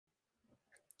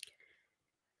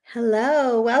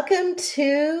Hello, welcome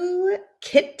to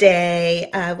Kit Day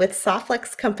with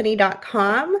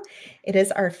softluxcompany.com. It is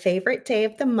our favorite day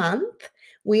of the month.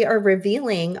 We are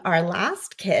revealing our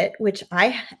last kit, which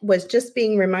I was just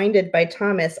being reminded by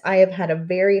Thomas, I have had a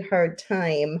very hard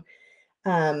time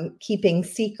keeping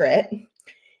secret.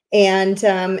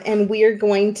 And we are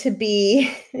going to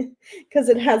be, because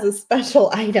it has a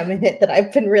special item in it that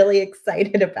I've been really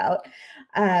excited about.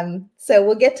 So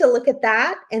we'll get to look at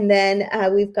that. And then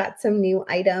we've got some new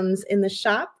items in the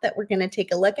shop that we're going to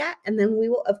take a look at. And then we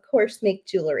will, of course, make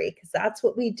jewelry because that's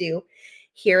what we do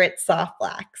here at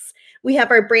Softlax. We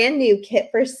have our brand new kit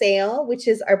for sale, which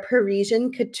is our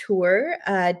Parisian Couture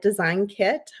design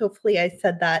kit. Hopefully I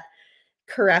said that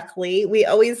correctly. We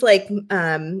always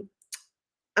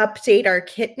update our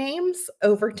kit names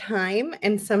over time,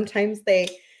 and sometimes the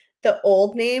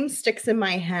old name sticks in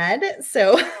my head.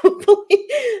 So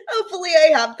hopefully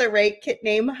I have the right kit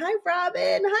name. Hi,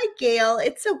 Robin. Hi, Gail.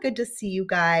 It's so good to see you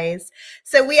guys.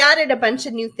 So we added a bunch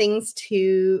of new things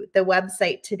to the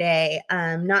website today.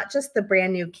 Not just the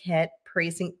brand new kit,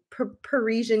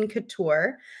 Parisian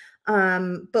Couture,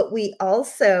 but we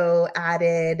also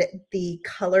added the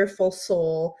Colorful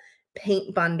Soul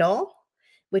paint bundle,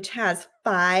 which has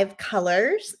 5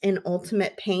 colors in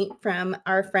ultimate paint from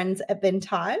our friends at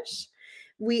Vintage.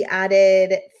 We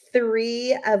added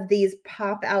 3 of these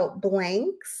pop-out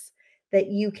blanks that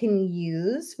you can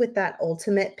use with that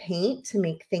ultimate paint to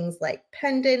make things like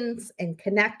pendants and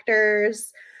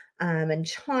connectors and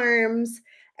charms.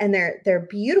 And they're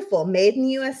beautiful, made in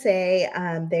USA.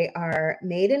 They are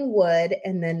made in wood,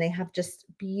 and then they have just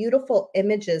beautiful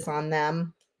images on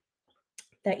them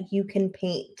that you can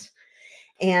paint.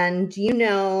 And you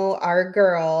know, our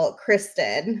girl,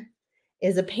 Kristen,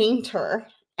 is a painter.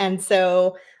 And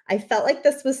so I felt like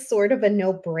this was sort of a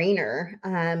no-brainer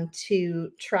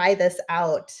to try this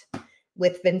out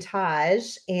with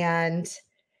Vintage and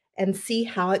see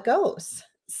how it goes.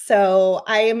 So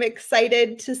I am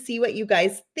excited to see what you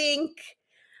guys think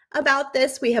about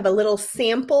this. We have a little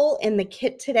sample in the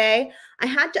kit today. I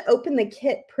had to open the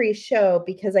kit pre-show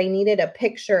because I needed a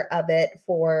picture of it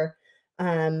for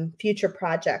future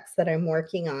projects that I'm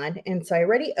working on. And so I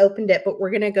already opened it, but we're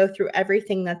going to go through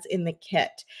everything that's in the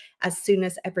kit as soon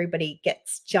as everybody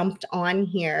gets jumped on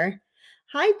here.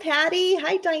 Hi, Patty.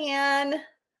 Hi, Diane.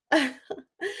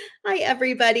 Hi,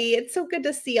 everybody. It's so good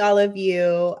to see all of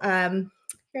you.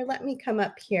 Here, let me come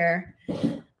up here.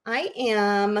 Hi.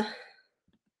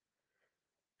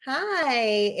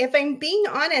 If I'm being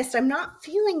honest, I'm not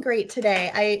feeling great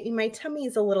today. My tummy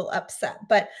is a little upset,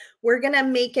 but we're going to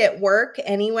make it work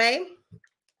anyway.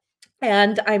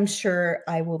 And I'm sure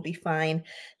I will be fine.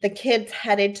 The kids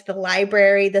headed to the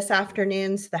library this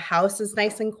afternoon, so the house is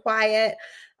nice and quiet,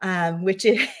 which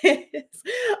is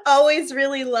always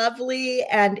really lovely.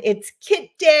 And it's kit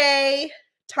day.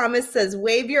 Thomas says,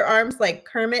 wave your arms like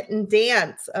Kermit and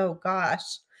dance. Oh,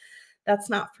 gosh. That's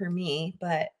not for me,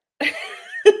 but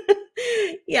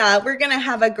yeah, we're going to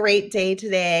have a great day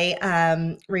today.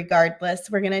 Regardless,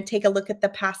 we're going to take a look at the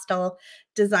Pastel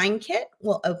Design Kit.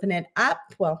 We'll open it up.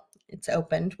 Well, it's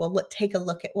opened. We'll take a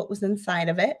look at what was inside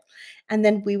of it. And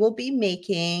then we will be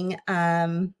making,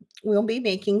 some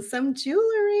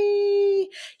jewelry.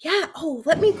 Yeah. Oh,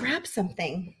 let me grab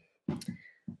something.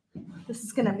 This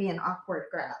is going to be an awkward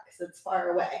grab because it's far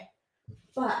away.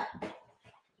 But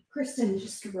Kristen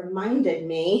just reminded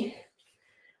me,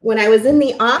 when I was in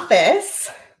the office,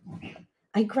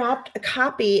 I grabbed a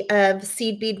copy of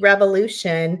Seed Bead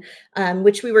Revolution,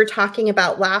 which we were talking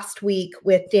about last week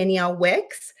with Danielle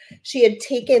Wicks. She had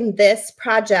taken this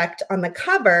project on the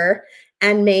cover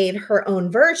and made her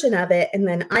own version of it. And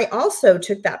then I also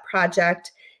took that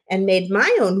project and made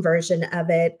my own version of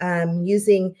it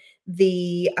using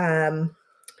the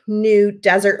new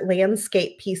desert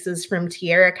landscape pieces from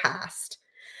Tierra Cast.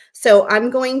 So I'm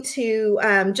going to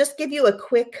just give you a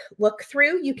quick look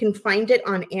through. You can find it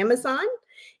on Amazon.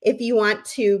 If you want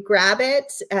to grab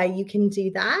it, you can do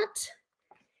that.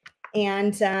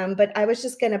 And but I was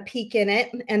just going to peek in it.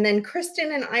 And then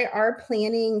Kristen and I are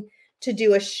planning to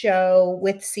do a show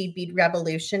with Seed Bead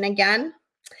Revolution again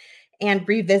and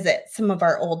revisit some of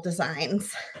our old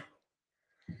designs.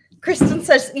 Kristen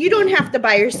says, you don't have to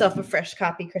buy yourself a fresh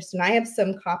copy, Kristen. I have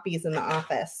some copies in the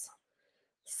office.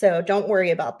 So don't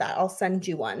worry about that. I'll send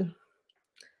you one.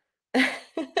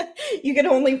 You can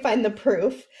only find the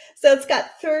proof. So it's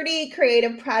got 30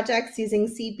 creative projects using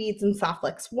seed beads and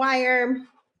Softlux wire.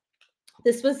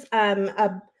 This was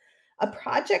a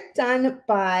project done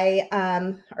by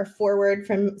our forward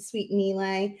from Sweet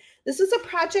Melee. This was a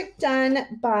project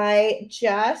done by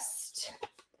just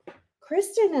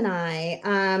Kristen and I.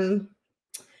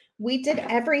 we did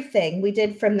everything. We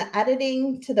did from the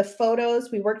editing to the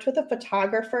photos. We worked with a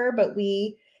photographer, but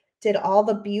we did all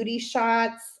the beauty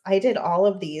shots. I did all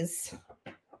of these,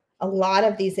 a lot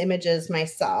of these images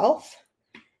myself.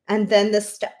 And then the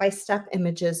step-by-step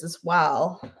images as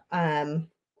well.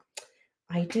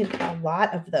 I did a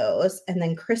lot of those. And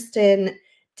then Kristen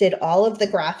did all of the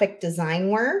graphic design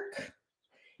work.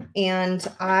 And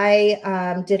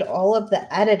I did all of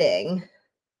the editing.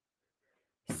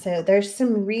 So there's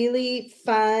some really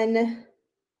fun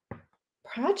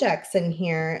projects in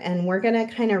here, and we're going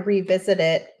to kind of revisit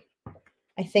it,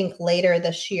 I think, later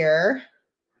this year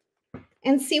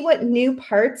and see what new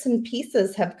parts and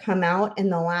pieces have come out in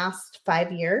the last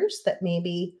 5 years that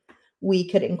maybe we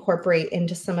could incorporate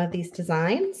into some of these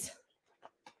designs,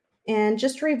 and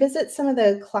just revisit some of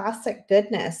the classic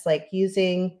goodness, like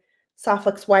using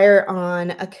Softflex wire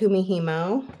on a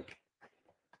Kumihimo.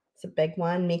 It's a big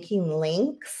one. Making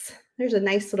links. There's a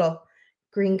nice little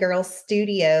Green Girl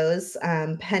Studios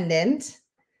pendant.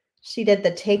 She did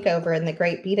the takeover in the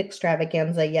Great Beat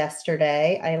Extravaganza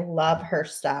yesterday. I love her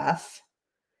stuff.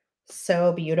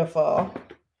 So beautiful.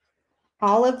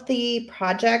 All of the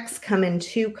projects come in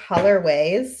 2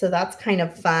 colorways, so that's kind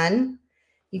of fun.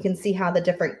 You can see how the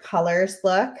different colors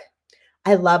look.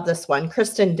 I love this one.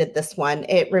 Kristen did this one.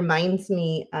 It reminds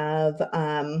me of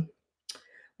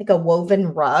like a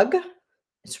woven rug.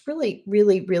 It's really,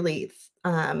 really, really,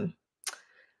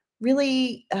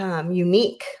 really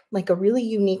unique, like a really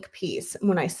unique piece. And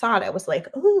when I saw it, I was like,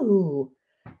 ooh,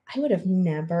 I would have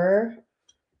never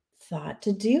thought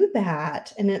to do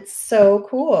that. And it's so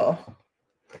cool.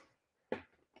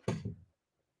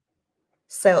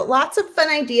 So lots of fun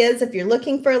ideas. If you're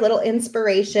looking for a little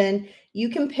inspiration, you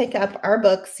can pick up our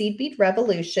book, Seed Bead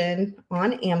Revolution,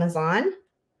 on Amazon.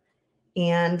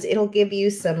 And it'll give you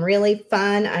some really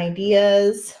fun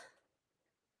ideas.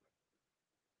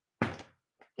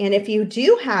 And if you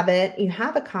do have it, you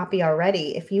have a copy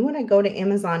already. If you want to go to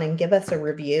Amazon and give us a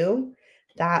review,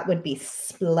 that would be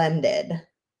splendid.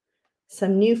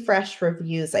 Some new, fresh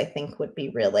reviews, I think, would be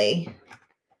really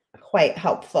quite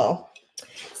helpful.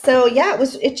 So yeah,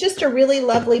 it's just a really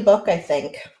lovely book, I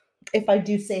think, if I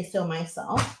do say so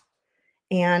myself.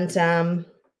 And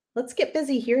let's get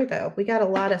busy here, though. We got a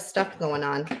lot of stuff going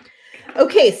on.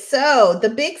 Okay, so the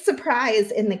big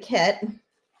surprise in the kit,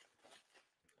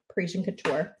 Parisian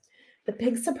Couture, the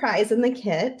big surprise in the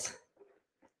kit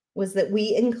was that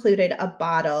we included a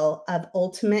bottle of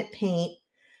Ultimate Paint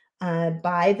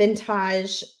by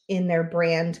Vintage in their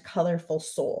brand Colorful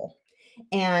Soul.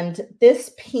 And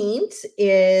this paint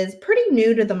is pretty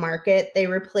new to the market. They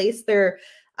replaced their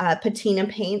patina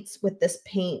paints with this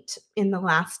paint in the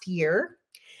last year.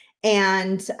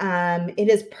 And it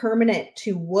is permanent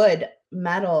to wood,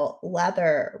 metal,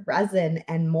 leather, resin,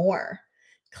 and more.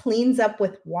 Cleans up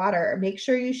with water. Make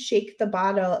sure you shake the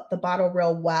bottle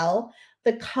real well.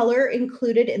 The color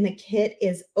included in the kit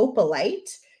is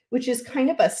opalite, which is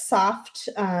kind of a soft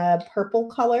purple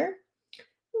color,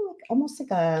 almost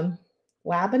like a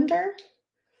lavender.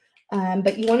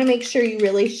 But you want to make sure you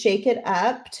really shake it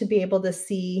up to be able to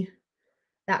see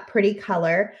that pretty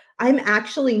color. I'm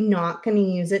actually not going to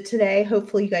use it today.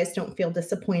 Hopefully you guys don't feel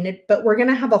disappointed, but we're going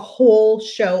to have a whole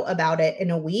show about it in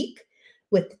a week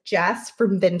with Jess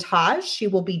from Vintage. She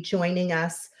will be joining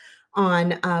us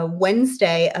on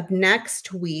Wednesday of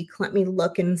next week. Let me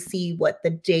look and see what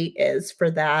the date is for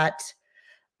that.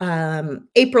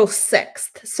 April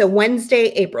 6th. So Wednesday,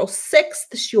 April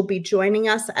 6th, she'll be joining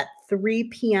us at 3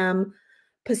 p.m.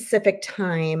 Pacific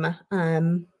time.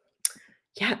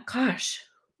 Yeah, gosh,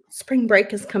 spring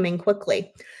break is coming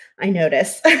quickly, I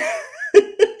notice.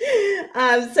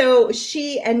 So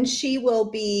she will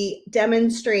be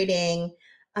demonstrating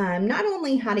not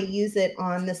only how to use it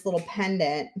on this little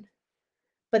pendant,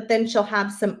 but then she'll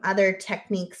have some other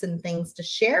techniques and things to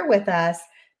share with us,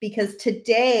 because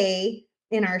today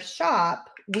in our shop,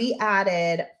 we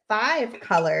added 5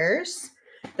 colors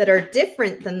that are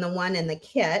different than the one in the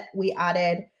kit. We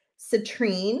added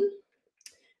citrine,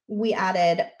 we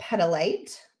added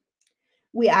petalite,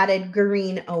 we added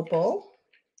green opal,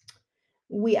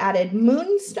 we added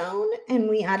moonstone, and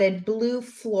we added blue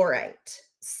fluorite.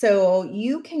 So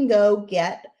you can go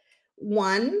get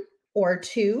 1 or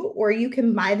 2, or you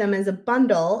can buy them as a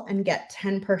bundle and get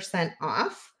 10%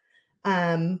 off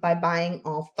by buying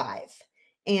all 5.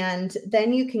 And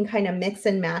then you can kind of mix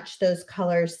and match those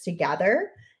colors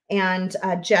together. And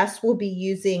Jess will be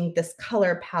using this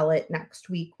color palette next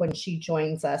week when she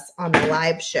joins us on the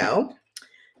live show.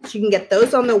 So you can get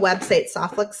those on the website,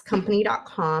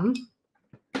 softflexcompany.com.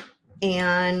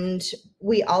 And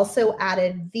we also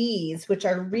added these, which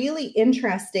are really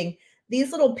interesting.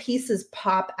 these little pieces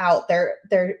pop out. They're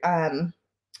kind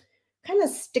of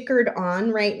stickered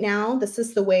on right now. This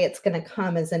is the way it's going to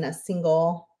come, as in a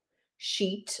single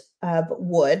sheet of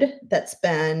wood that's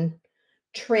been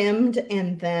trimmed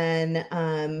and then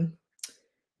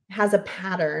has a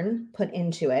pattern put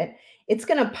into it. It's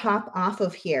going to pop off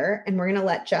of here, and we're going to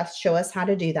let Jess show us how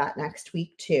to do that next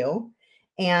week too.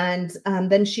 And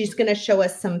then she's going to show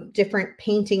us some different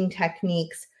painting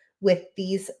techniques with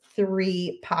these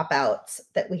 3 pop outs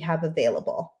that we have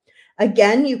available.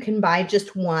 Again, you can buy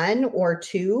just 1 or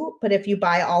 2, but if you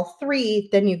buy all 3,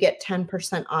 then you get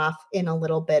 10% off in a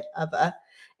little bit of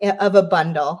a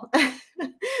bundle.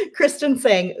 Kristen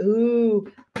saying,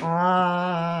 ooh,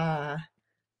 ah.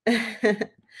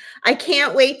 I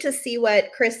can't wait to see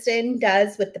what Kristen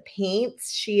does with the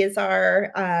paints. She is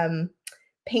our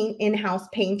in-house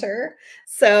painter.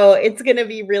 So it's going to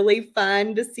be really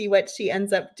fun to see what she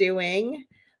ends up doing.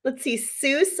 Let's see.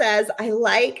 Sue says, I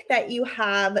like that you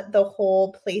have the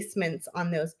whole placements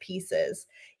on those pieces.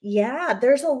 Yeah,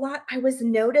 there's a lot. I was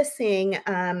noticing,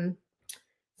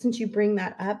 since you bring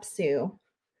that up, Sue,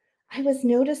 I was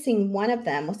noticing one of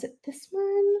them. Was it this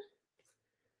one?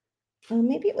 Oh,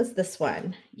 maybe it was this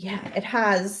one. Yeah, it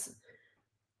has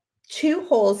 2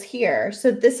 holes here.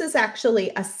 So this is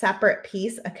actually a separate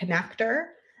piece, a connector.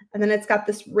 And then it's got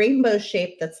this rainbow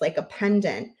shape that's like a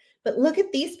pendant. But look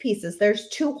at these pieces. There's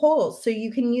 2 holes. So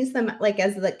you can use them like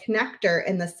as the connector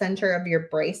in the center of your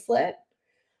bracelet.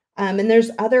 And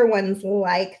there's other ones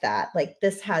like that. Like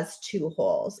this has 2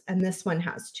 holes and this one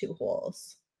has 2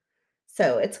 holes.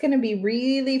 So it's going to be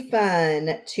really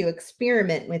fun to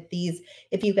experiment with these.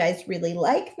 If you guys really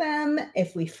like them,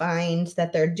 if we find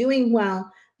that they're doing well,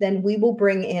 then we will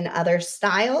bring in other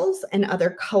styles and other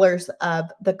colors of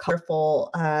the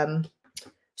colorful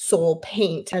soul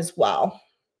paint as well.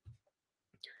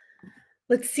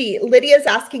 Let's see. Lydia's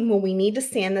asking, will we need to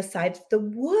sand the sides of the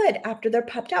wood after they're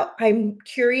popped out? I'm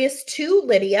curious too,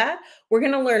 Lydia. We're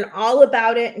going to learn all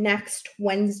about it next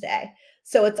Wednesday.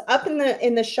 So it's up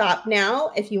in the shop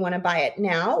now. If you want to buy it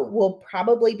now, we'll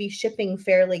probably be shipping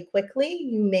fairly quickly.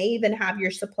 You may even have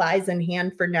your supplies in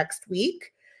hand for next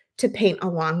week to paint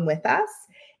along with us.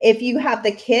 If you have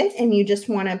the kit and you just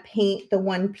want to paint the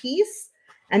one piece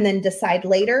and then decide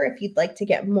later if you'd like to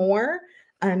get more,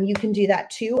 you can do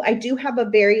that too. I do have a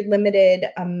very limited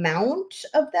amount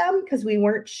of them because we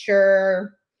weren't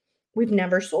sure. We've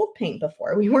never sold paint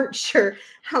before. We weren't sure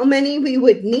how many we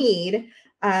would need.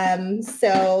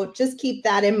 So just keep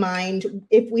that in mind.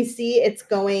 If we see it's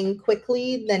going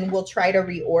quickly, then we'll try to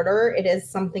reorder. It is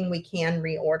something we can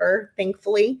reorder,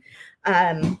 thankfully.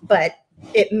 But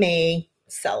it may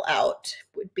sell out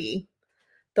would be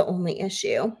the only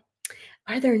issue.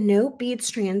 Are there no bead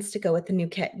strands to go with the new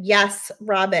kit? Yes,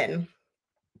 Robin.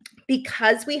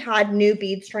 Because we had new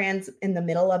bead strands in the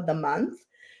middle of the month,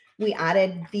 we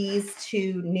added these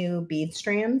 2 new bead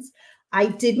strands. I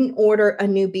didn't order a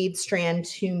new bead strand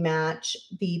to match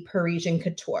the Parisian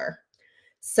Couture.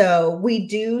 So we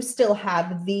do still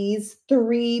have these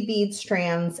 3 bead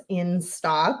strands in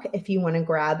stock if you want to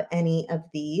grab any of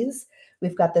these.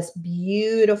 We've got this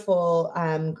beautiful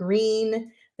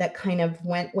green that kind of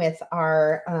went with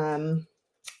our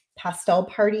Pastel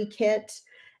Party Kit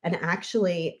and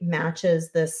actually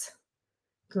matches this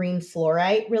green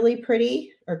fluorite really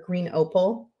pretty, or green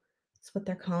opal. That's what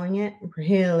they're calling it.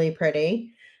 Really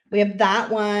pretty. We have that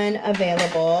one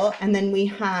available. And then we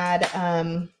had,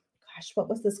 gosh, what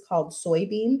was this called?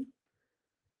 Soybean.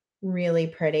 Really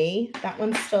pretty. That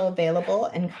one's still available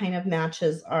and kind of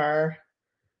matches our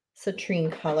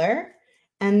citrine color.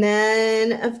 And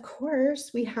then, of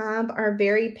course, we have our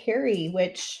Very Perry,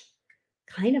 which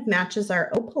kind of matches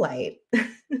our opalite.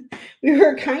 We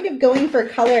were kind of going for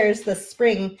colors this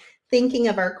spring, thinking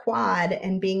of our quad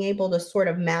and being able to sort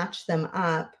of match them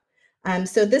up.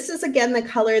 So this is, again, the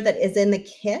color that is in the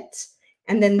kit.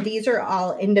 And then these are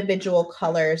all individual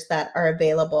colors that are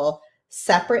available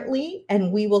separately.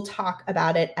 And we will talk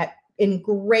about it in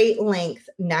great length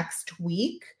next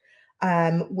week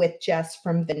with Jess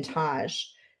from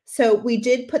Vintage. So we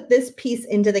did put this piece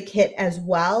into the kit as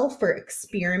well for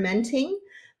experimenting.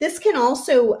 This can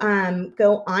also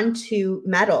go onto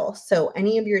metal. So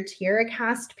any of your Tierra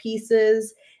cast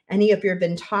pieces, any of your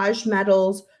vintage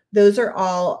metals, those are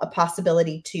all a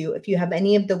possibility too. If you have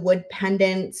any of the wood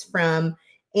pendants from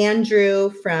Andrew,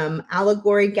 from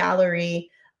Allegory Gallery,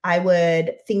 I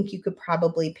would think you could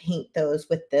probably paint those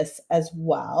with this as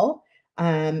well.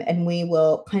 And we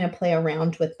will kind of play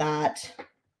around with that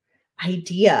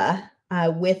idea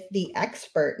with the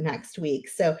expert next week.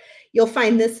 So you'll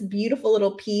find this beautiful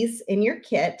little piece in your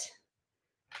kit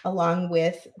along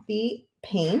with the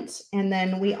paint. And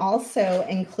then we also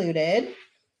included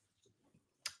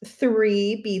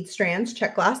 3 bead strands,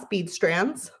 check glass bead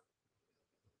strands.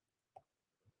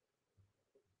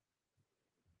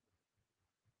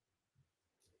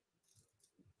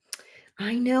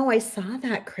 I know, I saw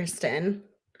that, Kristen.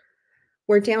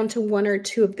 We're down to 1 or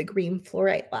 2 of the green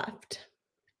fluorite left.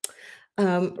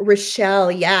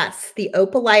 Rochelle, yes, the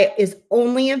opalite is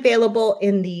only available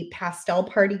in the Pastel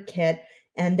Party Kit,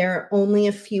 and there are only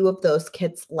a few of those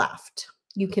kits left.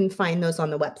 You can find those on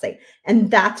the website.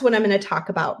 And that's what I'm going to talk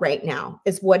about right now,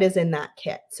 is what is in that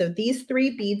kit. So these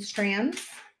 3 bead strands,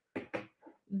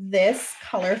 this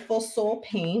colorful soul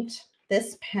paint,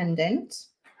 this pendant,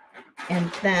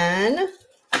 and then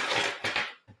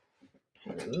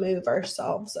move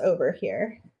ourselves over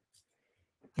here.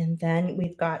 And then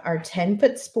we've got our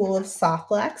 10-foot spool of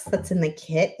soft wax that's in the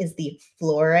kit is the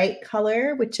fluorite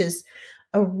color, which is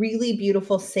a really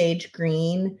beautiful sage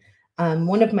green.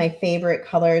 One of my favorite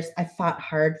colors. I fought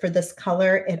hard for this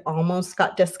color. It almost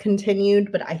got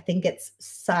discontinued, but I think it's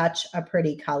such a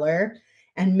pretty color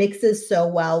and mixes so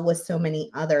well with so many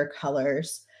other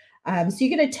colors. So you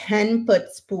get a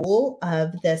 10-foot spool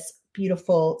of this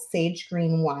beautiful sage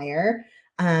green wire.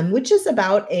 Which is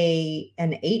about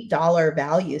an $8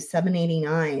 value,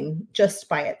 $7.89 just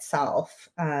by itself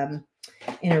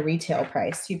in a retail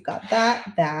price. You've got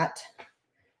that.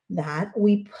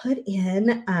 We put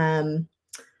in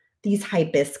these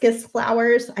hibiscus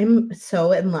flowers. I'm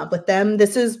so in love with them.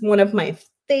 This is one of my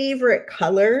favorite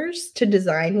colors to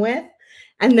design with.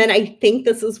 And then I think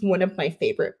this is one of my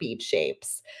favorite bead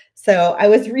shapes. So I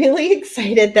was really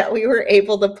excited that we were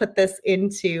able to put this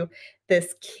into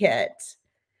this kit.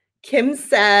 Kim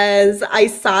says, I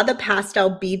saw the pastel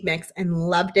bead mix and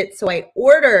loved it, so I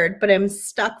ordered, but I'm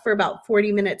stuck for about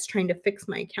 40 minutes trying to fix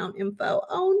my account info.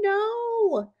 Oh,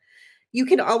 no. You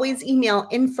can always email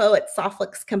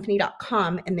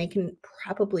info@softluxcompany.com, and they can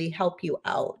probably help you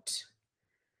out.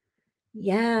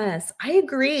 Yes, I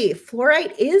agree.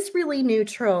 Fluorite is really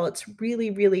neutral. It's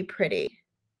really, really pretty.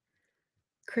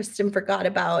 Kristen forgot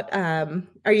about,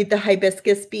 are you the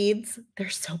hibiscus beads? They're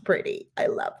so pretty. I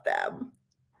love them.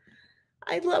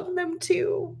 I love them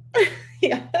too.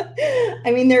 Yeah.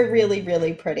 I mean, they're really,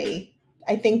 really pretty.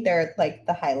 I think they're like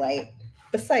the highlight.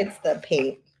 Besides the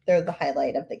paint, they're the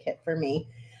highlight of the kit for me.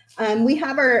 We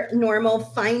have our normal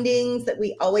findings that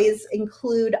we always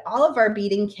include. All of our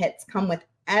beading kits come with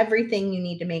everything you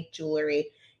need to make jewelry,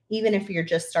 even if you're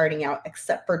just starting out,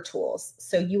 except for tools.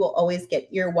 So you will always get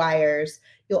ear wires.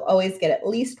 You'll always get at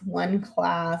least 1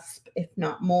 clasp, if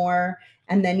not more.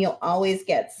 And then you'll always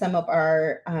get some of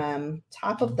our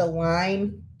top of the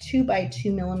line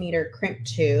 2x2 millimeter crimp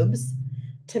tubes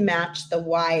to match the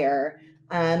wire.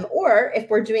 Or if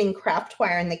we're doing craft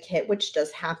wire in the kit, which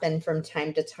does happen from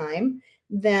time to time,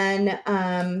 then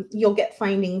you'll get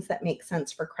findings that make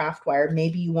sense for craft wire.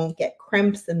 Maybe you won't get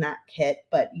crimps in that kit,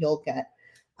 but you'll get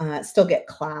still get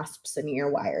clasps and ear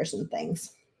wires and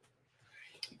things.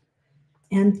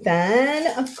 And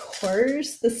then, of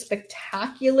course, the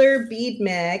spectacular bead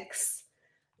mix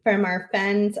from our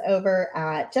friends over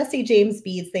at Jesse James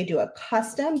Beads. They do a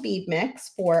custom bead mix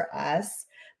for us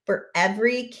for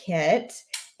every kit.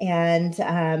 And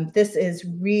this is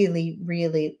really,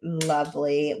 really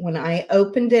lovely. When I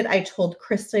opened it, I told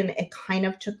Kristen it kind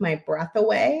of took my breath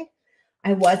away.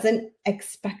 I wasn't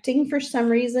expecting for some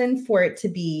reason for it to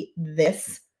be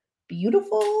this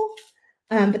beautiful.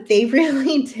 But they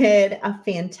really did a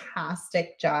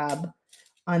fantastic job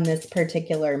on this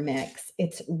particular mix.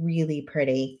 It's really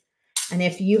pretty. And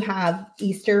if you have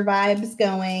Easter vibes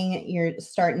going, you're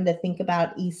starting to think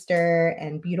about Easter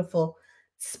and beautiful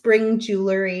spring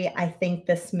jewelry, I think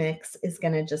this mix is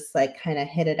going to just like kind of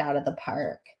hit it out of the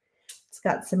park. It's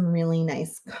got some really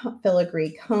nice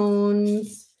filigree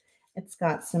cones. It's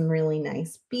got some really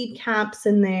nice bead caps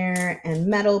in there and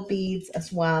metal beads,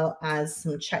 as well as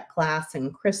some check glass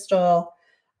and crystal.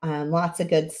 Lots of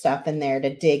good stuff in there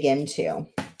to dig into.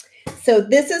 So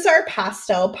this is our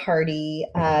Pastel Party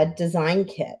Design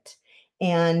Kit.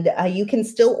 And you can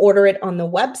still order it on the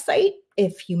website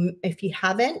if you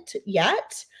haven't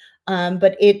yet.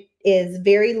 But it is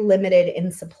very limited in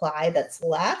supply that's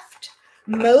left.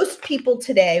 Most people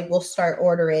today will start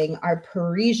ordering our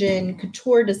Parisian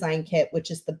Couture Design Kit,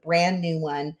 which is the brand new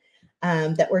one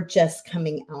that we're just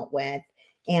coming out with.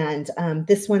 And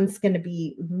this one's going to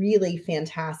be really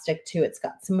fantastic too. It's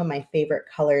got some of my favorite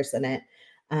colors in it.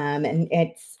 And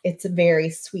it's a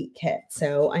very sweet kit.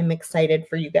 So I'm excited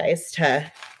for you guys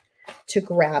to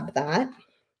grab that.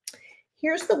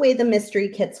 Here's the way the mystery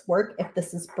kits work. If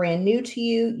this is brand new to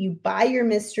you, you buy your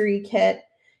mystery kit.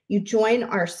 You join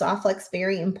our Softflex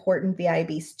Very Important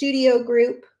VIB Studio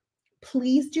group.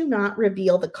 Please do not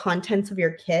reveal the contents of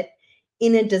your kit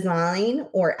in a design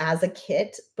or as a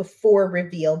kit before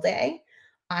reveal day.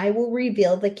 I will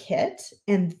reveal the kit,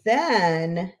 and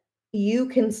then you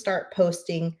can start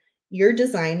posting your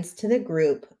designs to the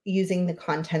group using the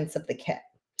contents of the kit.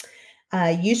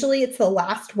 Usually it's the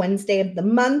last Wednesday of the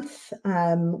month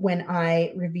when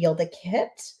I reveal the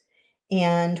kit,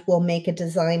 and we'll make a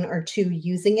design or two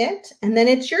using it. And then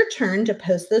it's your turn to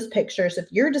post those pictures of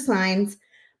your designs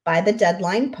by the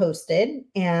deadline posted.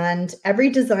 And every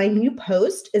design you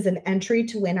post is an entry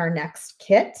to win our next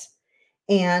kit.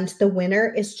 And the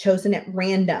winner is chosen at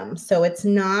random. So it's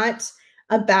not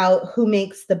about who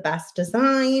makes the best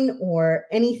design or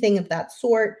anything of that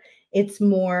sort. It's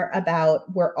more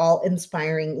about we're all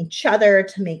inspiring each other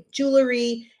to make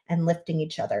jewelry and lifting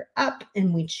each other up.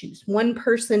 And we choose one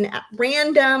person at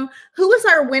random. Who was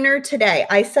our winner today?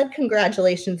 I said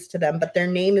congratulations to them, but their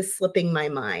name is slipping my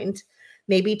mind.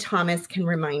 Maybe Thomas can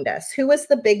remind us. Who was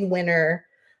the big winner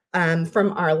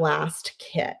from our last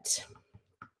kit?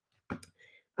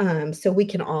 So we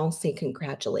can all say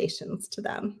congratulations to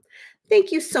them.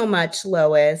 Thank you so much,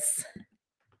 Lois.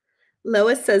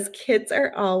 Lois says kids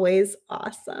are always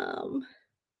awesome.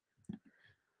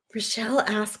 Rochelle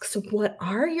asks, what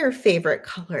are your favorite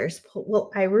colors?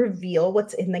 Will I reveal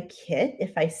what's in the kit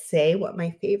if I say what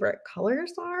my favorite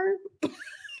colors are?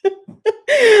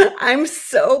 I'm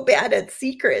so bad at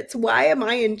secrets. Why am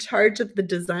I in charge of the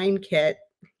design kit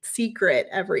secret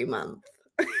every month?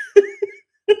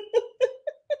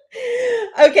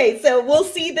 Okay, so we'll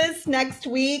see this next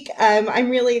week. I'm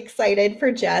really excited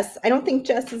for Jess. I don't think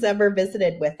Jess has ever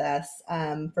visited with us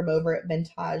from over at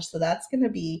Vintage, so that's going to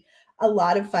be a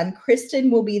lot of fun. Kristen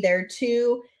will be there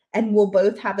too, and we'll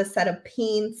both have a set of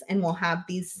paints, and we'll have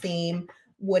these same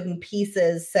wooden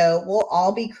pieces. So we'll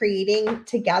all be creating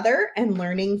together and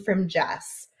learning from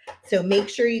Jess. So make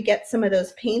sure you get some of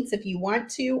those paints if you want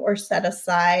to, or set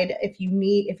aside if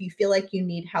you feel like you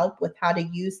need help with how to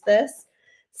use this.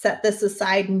 Set this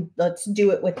aside and let's do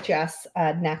it with Jess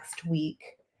next week.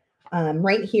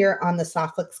 Right here on the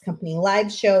Softflex Company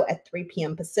live show at 3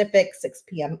 p.m. Pacific, 6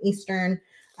 p.m. Eastern.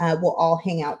 We'll all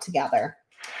hang out together.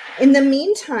 In the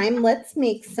meantime, let's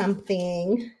make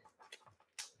something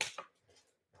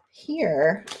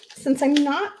here. Since I'm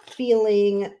not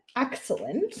feeling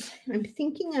excellent, I'm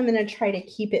thinking I'm going to try to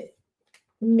keep it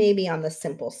maybe on the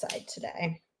simple side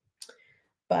today.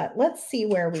 But let's see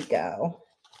where we go.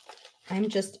 I'm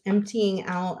just emptying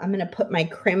out. I'm going to put my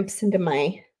crimps into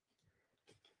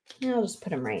I'll just put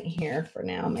them right here for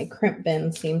now. My crimp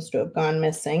bin seems to have gone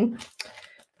missing,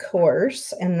 of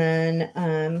course. And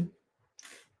then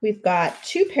we've got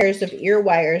 2 pairs of ear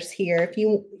wires here.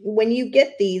 When you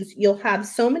get these, you'll have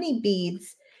so many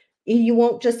beads. You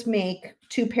won't just make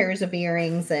 2 pairs of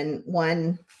earrings and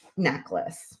 1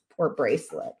 necklace or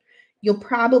bracelet. You'll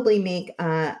probably make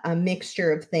a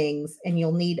mixture of things, and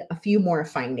you'll need a few more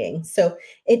findings. So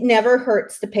it never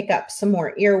hurts to pick up some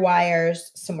more ear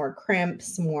wires, some more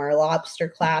crimps, some more lobster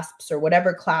clasps, or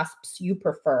whatever clasps you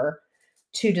prefer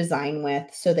to design with,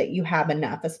 so that you have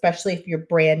enough, especially if you're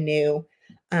brand new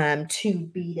to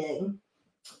beading.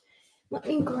 Let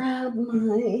me grab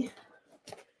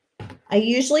I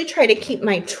usually try to keep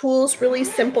my tools really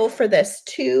simple for this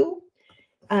too.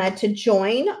 To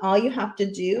join, all you have to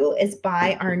do is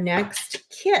buy our next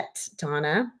kit,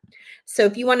 Donna. So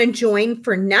if you want to join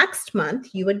for next month,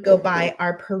 you would go buy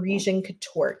our Parisian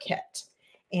Couture kit.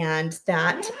 And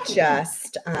that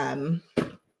just,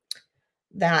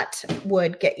 that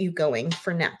would get you going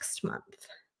for next month.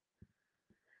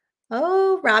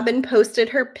 Oh, Robin posted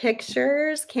her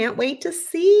pictures. Can't wait to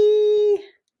see.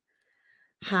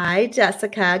 Hi,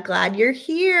 Jessica. Glad you're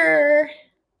here.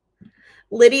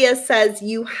 Lydia says,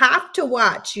 you have to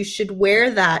watch. You should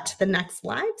wear that to the next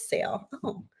live sale.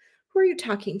 Oh, who are you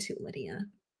talking to, Lydia?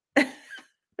 I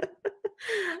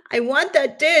want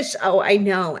that dish. Oh, I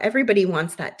know. Everybody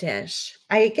wants that dish.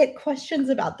 I get questions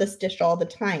about this dish all the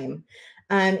time.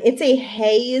 It's a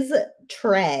haze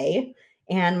tray,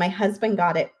 and my husband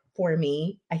got it for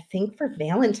me, I think for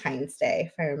Valentine's Day,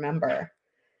 if I remember.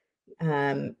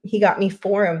 He got me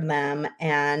 4 of them,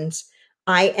 and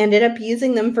I ended up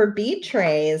using them for bead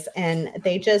trays, and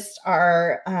they just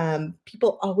are,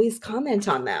 people always comment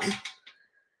on them.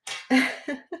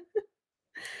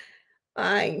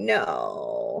 I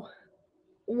know.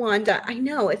 Wanda, I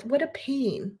know. What a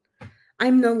pain.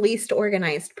 I'm the least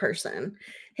organized person.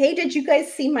 Hey, did you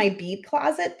guys see my bead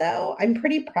closet, though? I'm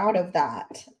pretty proud of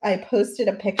that. I posted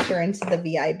a picture into the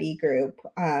VIB group.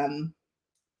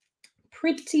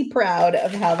 Pretty proud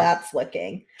of how that's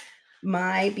looking.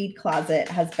 My bead closet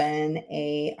has been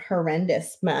a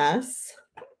horrendous mess.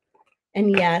 And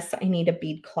yes, I need a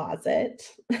bead closet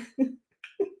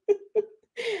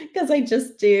because I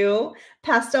just do.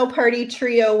 Pastel Party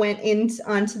Trio went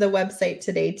onto the website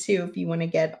today too. If you want to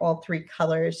get all 3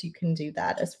 colors, you can do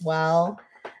that as well.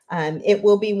 It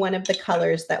will be one of the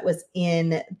colors that was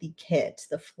in the kit,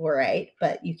 the fluorite,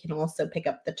 but you can also pick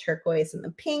up the turquoise and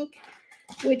the pink,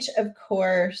 which of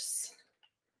course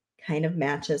kind of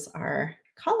matches our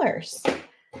colors.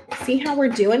 See how we're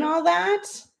doing all that?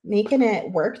 Making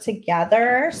it work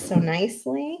together so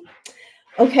nicely.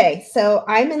 Okay, so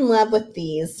I'm in love with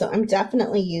these, so I'm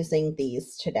definitely using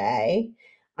these today.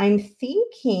 I'm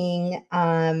thinking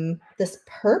this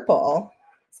purple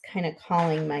is kind of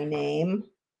calling my name.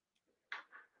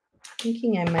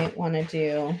 Thinking I might want to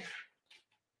do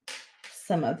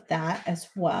some of that as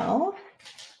well.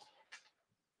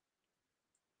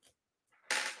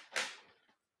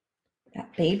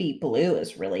 That baby blue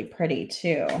is really pretty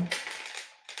too.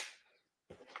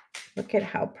 Look at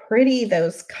how pretty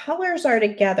those colors are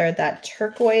together, that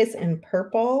turquoise and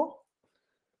purple.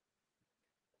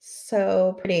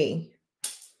 So pretty.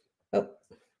 Oh,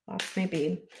 lost my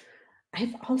bead.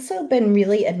 I've also been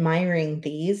really admiring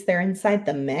these. They're inside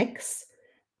the mix.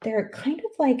 They're kind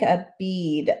of like a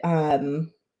bead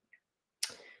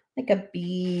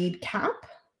cap,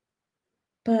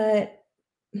 but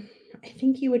I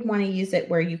think you would want to use it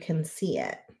where you can see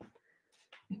it.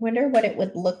 I wonder what it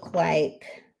would look like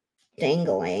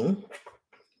dangling.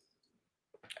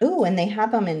 Oh, and they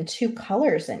have them in 2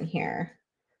 colors in here.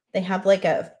 They have like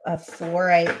a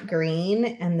fluorite green,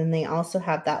 and then they also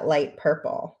have that light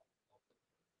purple.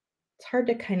 It's hard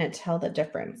to kind of tell the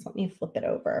difference. Let me flip it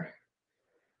over.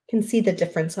 You can see the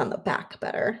difference on the back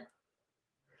better.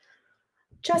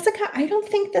 Jessica, I don't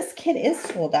think this kit is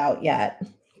sold out yet,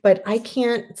 but I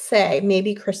can't say.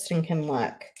 Maybe Kristen can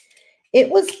look.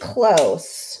 It was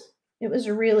close. It was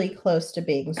really close to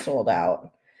being sold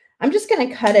out. I'm just going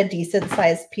to cut a decent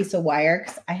sized piece of wire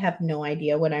because I have no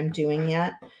idea what I'm doing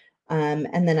yet.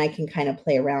 And then I can kind of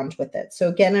play around with it. So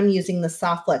again, I'm using the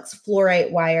Softflex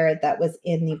fluorite wire that was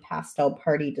in the Pastel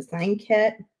Party Design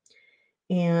Kit.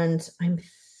 And I'm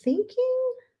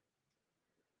thinking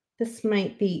this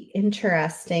might be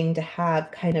interesting to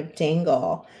have kind of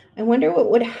dangle. I wonder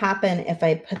what would happen if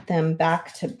I put them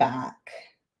back to back.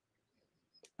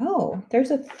 Oh,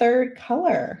 there's a 3rd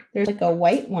color. There's like a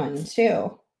white one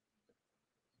too.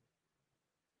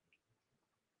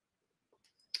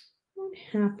 What would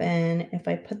happen if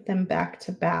I put them back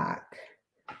to back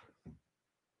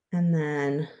and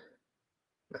then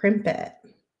crimp it?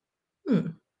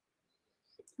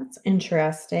 That's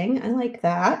interesting. I like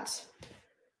that.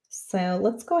 So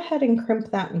let's go ahead and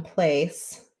crimp that in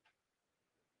place.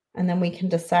 And then we can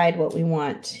decide what we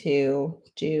want to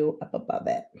do up above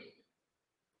it.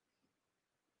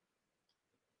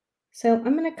 So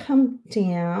I'm going to come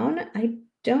down. I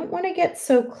don't want to get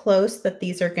so close that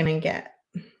these are going to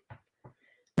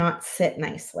not sit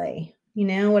nicely. You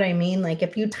know what I mean? Like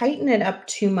if you tighten it up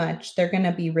too much, they're going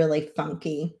to be really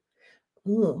funky.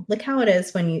 Ooh, look how it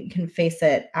is when you can face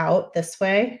it out this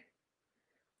way.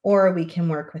 Or we can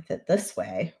work with it this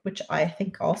way, which I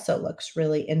think also looks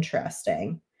really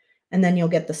interesting. And then you'll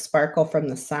get the sparkle from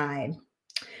the side.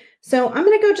 So I'm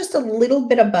going to go just a little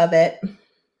bit above it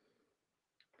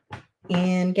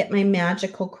and get my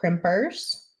magical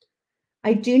crimpers.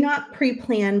 I do not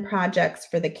pre-plan projects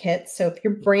for the kit. So if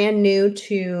you're brand new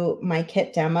to my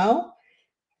kit demo,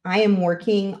 I am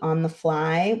working on the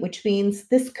fly, which means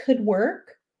this could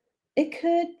work. It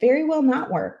could very well not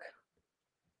work.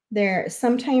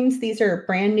 Sometimes these are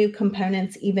brand new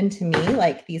components even to me,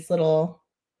 like these little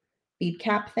bead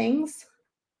cap things.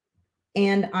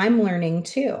 And I'm learning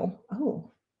too.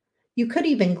 Oh, you could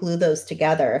even glue those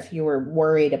together if you were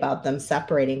worried about them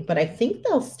separating, but I think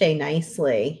they'll stay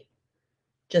nicely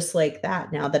just like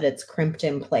that now that it's crimped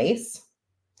in place.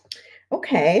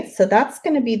 Okay, so that's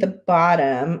going to be the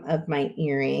bottom of my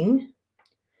earring.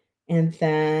 And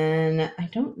then I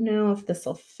don't know if this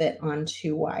will fit on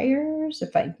 2 wires.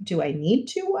 Do I need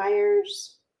 2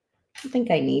 wires? I think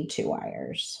I need 2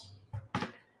 wires.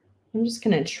 I'm just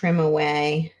going to trim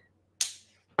away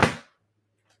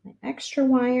my extra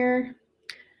wire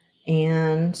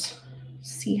and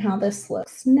see how this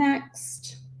looks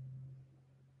next.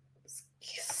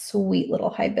 Sweet little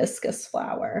hibiscus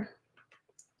flower.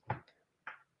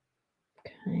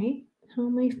 Okay, how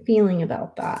am I feeling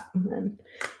about that? And then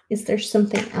is there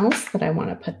something else that I want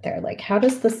to put there? Like, how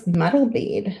does this metal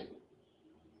bead?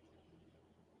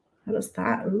 How does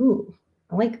that? Ooh,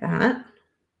 I like that.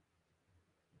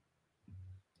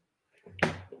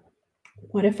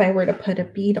 What if I were to put a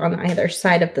bead on either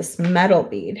side of this metal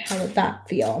bead? How would that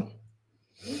feel?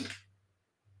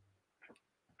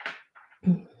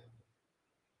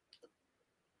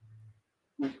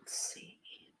 Let's see.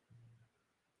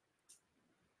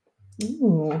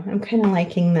 Ooh, I'm kind of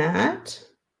liking that.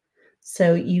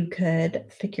 So you could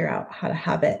figure out how to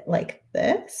have it like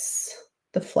this,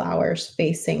 the flowers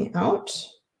facing out,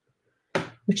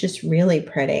 which is really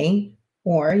pretty.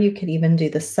 Or you could even do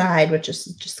the side, which is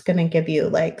just going to give you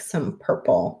like some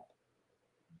purple,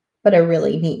 but a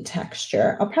really neat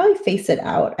texture. I'll probably face it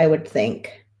out, I would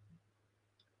think.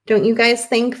 Don't you guys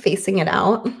think facing it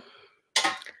out?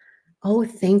 Oh,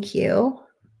 thank you.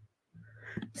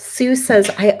 Sue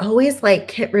says, I always like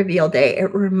kit reveal day.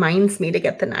 It reminds me to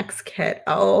get the next kit.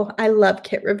 Oh, I love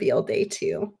kit reveal day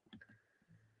too.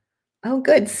 Oh,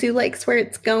 good. Sue likes where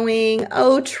it's going.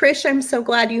 Oh, Trish, I'm so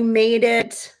glad you made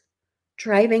it.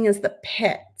 Driving is the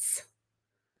pits.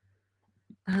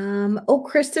 Oh,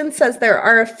 Kristen says there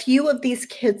are a few of these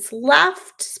kits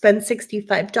left. Spend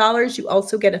 $65. You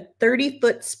also get a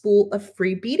 30-foot spool of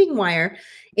free beading wire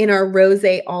in our rose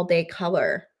all day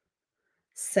color.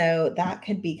 So that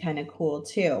could be kind of cool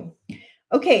too.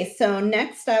 Okay, so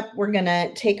next up, we're going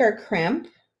to take our crimp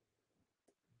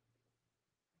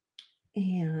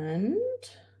and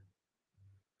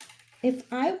if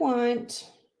I want,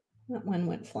 that one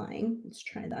went flying. Let's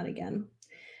try that again.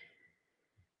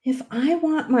 If I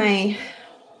want my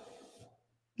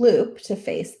loop to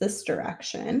face this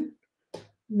direction,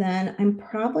 then I'm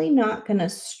probably not going to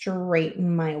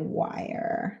straighten my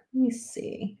wire. Let me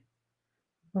see.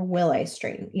 Or will I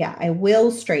straighten? Yeah, I will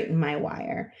straighten my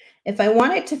wire. If I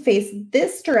want it to face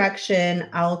this direction,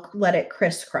 I'll let it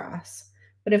crisscross.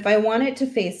 But if I want it to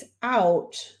face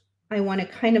out, I want to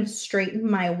kind of straighten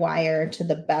my wire to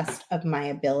the best of my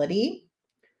ability.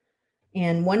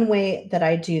 And one way that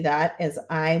I do that is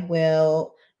I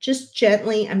will just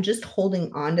gently, I'm just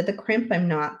holding onto the crimp. I'm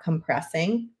not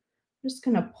compressing. I'm just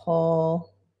going to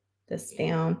pull this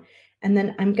down. And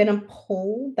then I'm going to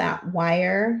pull that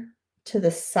wire to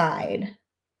the side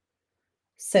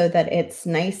so that it's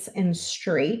nice and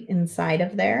straight inside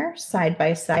of there, side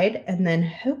by side. And then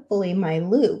hopefully my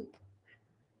loop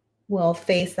will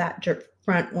face that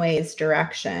front ways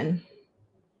direction.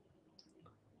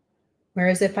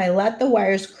 Whereas if I let the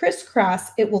wires crisscross,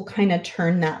 it will kind of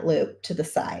turn that loop to the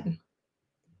side.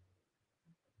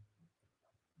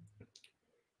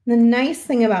 The nice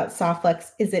thing about Soft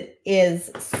Flex is it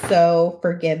is so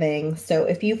forgiving. So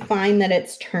if you find that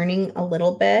it's turning a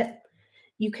little bit,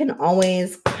 you can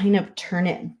always kind of turn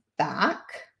it back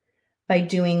by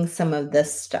doing some of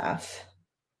this stuff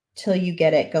till you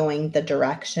get it going the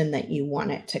direction that you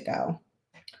want it to go.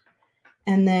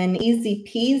 And then easy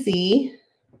peasy,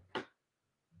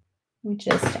 we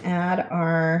just add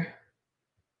our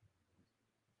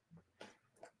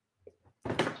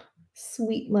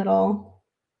sweet little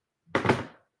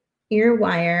ear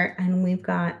wire, and we've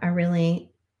got a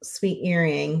really sweet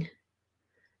earring.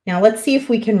 Now let's see if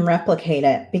we can replicate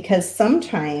it, because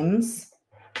sometimes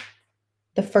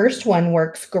the first one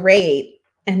works great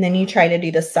and then you try to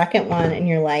do the second one and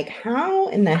you're like, how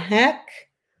in the heck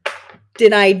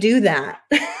did I do that?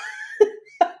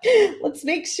 Let's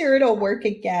make sure it'll work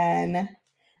again.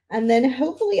 And then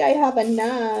hopefully I have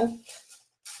enough.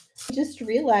 I just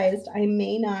realized I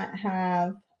may not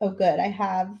have, oh good,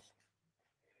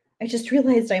 I just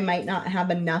realized I might not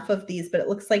have enough of these, but it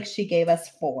looks like she gave us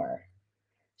 4.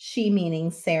 She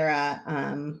meaning Sara,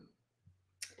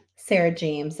 Sara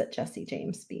James at Jessie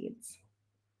James Beads.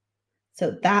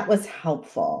 So that was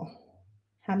helpful.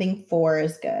 Having 4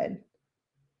 is good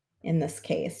in this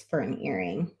case for an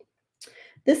earring.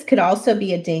 This could also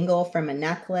be a dangle from a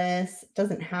necklace. It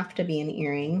doesn't have to be an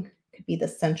earring. It could be the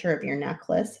center of your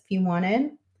necklace if you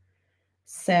wanted.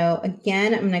 So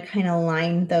again, I'm going to kind of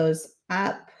line those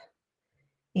up.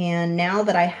 And now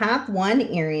that I have one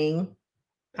earring,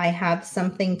 I have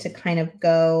something to kind of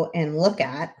go and look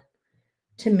at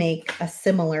to make a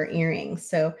similar earring.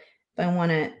 So if I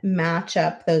want to match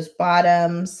up those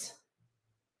bottoms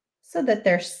so that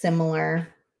they're similar,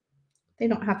 they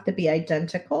don't have to be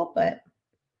identical, but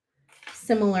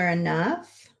similar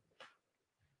enough.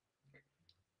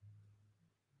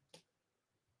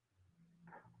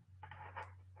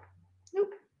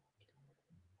 Nope.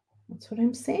 That's what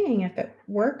I'm saying. If it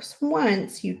works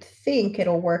once, you'd think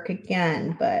it'll work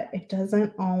again, but it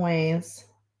doesn't always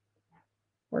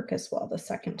work as well the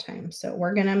second time. So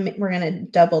we're gonna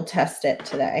double test it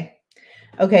today.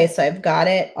 Okay, so I've got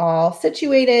it all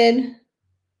situated.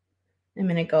 I'm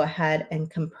going to go ahead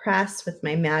and compress with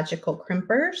my magical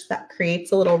crimpers. That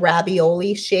creates a little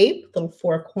ravioli shape, little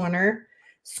 4-corner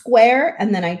square,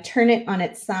 and then I turn it on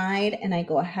its side and I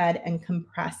go ahead and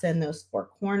compress in those 4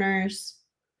 corners,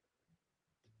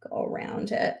 go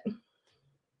around it.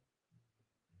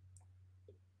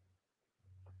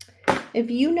 If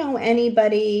you know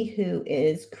anybody who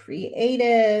is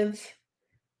creative,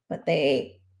 but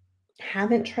they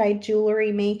haven't tried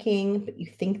jewelry making, but you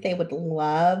think they would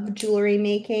love jewelry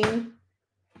making,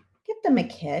 get them a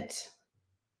kit.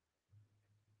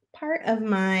 Part of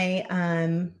my,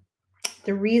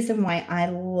 the reason why I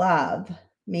love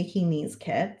making these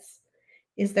kits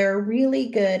is they're a really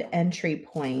good entry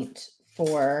point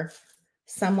for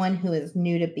someone who is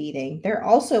new to beading. They're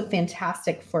also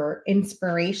fantastic for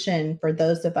inspiration for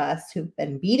those of us who've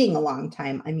been beading a long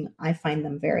time. I mean, I find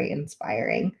them very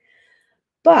inspiring.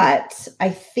 But I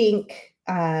think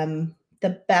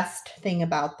the best thing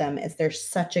about them is they're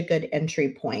such a good entry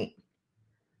point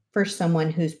for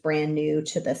someone who's brand new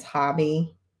to this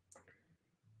hobby.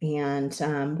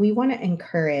 And we want to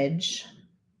encourage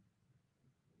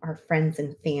our friends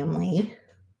and family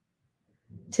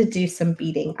to do some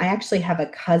beading. I actually have a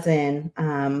cousin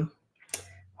I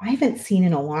haven't seen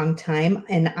in a long time,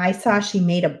 and I saw she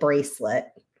made a bracelet.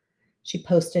 She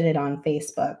posted it on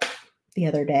Facebook the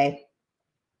other day.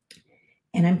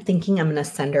 And I'm thinking I'm going to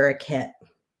send her a kit.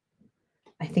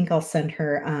 I think I'll send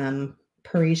her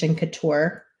Parisian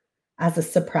Couture as a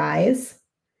surprise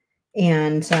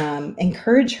and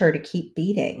encourage her to keep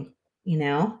beading, you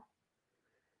know?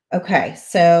 Okay,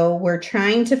 so we're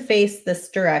trying to face this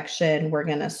direction. We're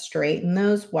going to straighten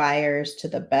those wires to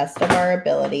the best of our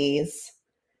abilities.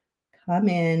 Come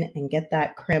in and get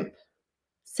that crimp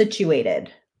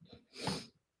situated.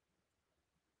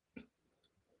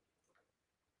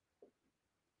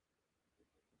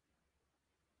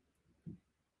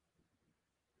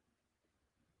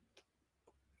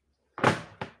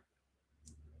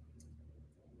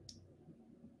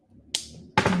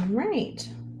 All right.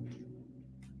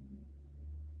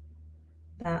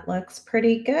 That looks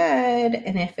pretty good.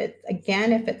 And if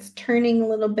it's turning a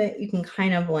little bit, you can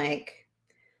kind of like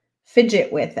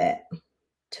fidget with it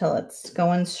till it's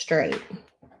going straight.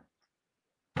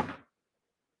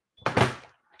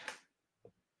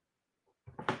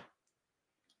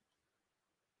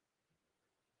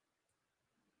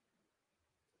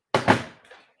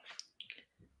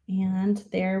 And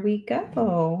there we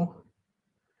go.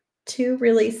 2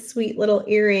 really sweet little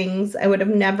earrings. I would have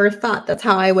never thought that's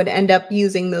how I would end up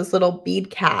using those little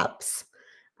bead caps.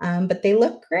 But they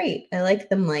look great. I like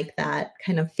them like that,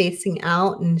 kind of facing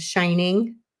out and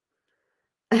shining.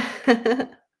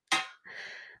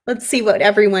 Let's see what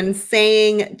everyone's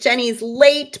saying. Jenny's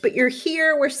late, but you're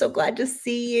here. We're so glad to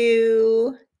see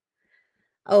you.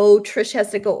 Oh, Trish has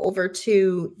to go over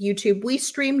to YouTube. We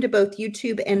stream to both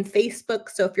YouTube and Facebook.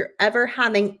 So if you're ever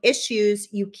having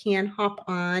issues, you can hop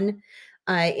on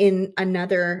in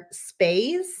another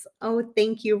space. Oh,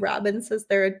 thank you. Robin says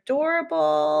they're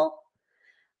adorable.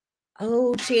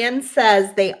 Oh, Jan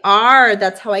says they are.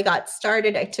 That's how I got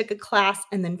started. I took a class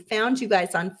and then found you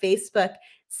guys on Facebook,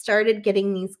 started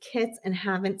getting these kits and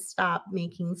haven't stopped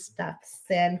making stuff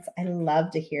since. I love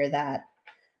to hear that.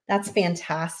 That's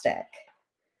fantastic.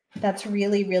 That's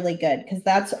really, really good because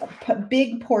that's a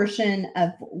big portion of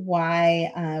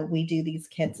why we do these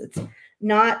kits. It's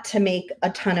not to make a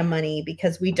ton of money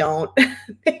because we don't.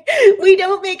 We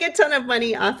don't make a ton of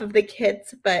money off of the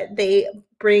kits, but they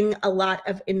bring a lot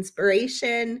of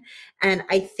inspiration. And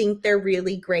I think they're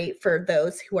really great for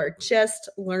those who are just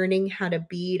learning how to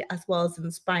bead, as well as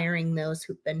inspiring those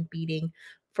who've been beading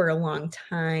for a long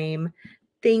time.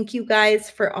 Thank you guys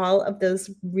for all of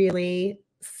those really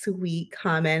sweet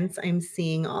comments. I'm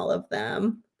seeing all of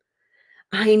them.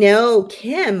 I know,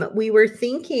 Kim, we were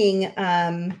thinking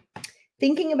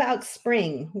about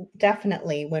spring,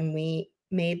 definitely, when we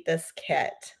made this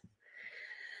kit.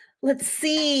 Let's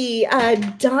see.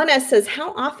 Donna says,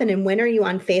 how often and when are you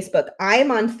on Facebook?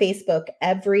 I'm on Facebook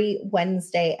every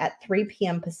Wednesday at 3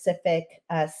 p.m. Pacific,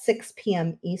 6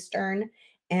 p.m. Eastern.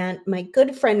 And my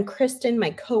good friend, Kristen,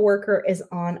 my coworker, is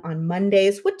on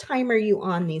Mondays. What time are you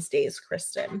on these days,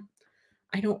 Kristen?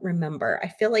 I don't remember. I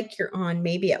feel like you're on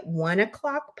maybe at 1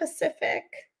 o'clock Pacific,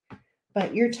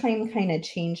 but your time kind of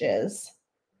changes.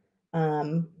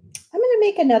 I'm going to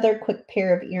make another quick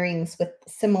pair of earrings with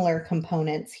similar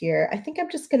components here. I think I'm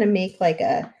just going to make like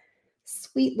a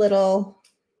sweet little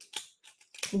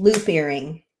loop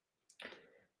earring.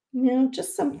 You know,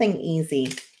 just something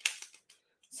easy.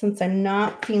 Since I'm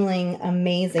not feeling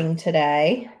amazing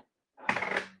today,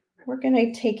 we're going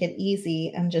to take it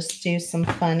easy and just do some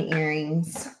fun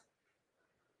earrings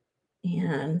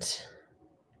and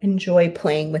enjoy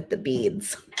playing with the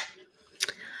beads.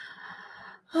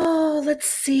 Oh, let's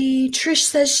see. Trish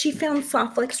says she found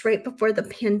Softflix right before the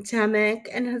pandemic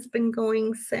and has been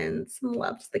going since and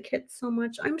loves the kit so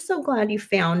much. I'm so glad you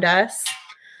found us.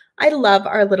 I love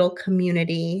our little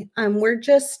community. We're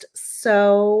just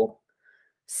so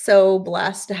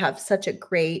blessed to have such a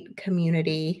great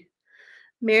community.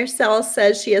 Maricel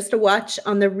says she has to watch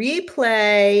on the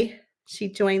replay. She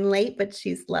joined late, but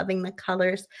she's loving the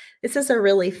colors. This is a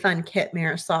really fun kit,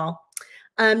 Marisol.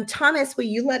 Thomas, will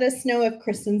you let us know if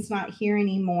Kristen's not here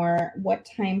anymore, what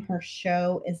time her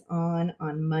show is on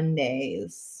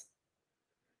Mondays?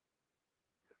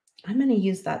 I'm going to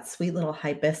use that sweet little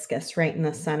hibiscus right in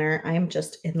the center. I am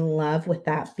just in love with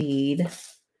that bead.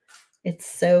 It's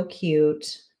so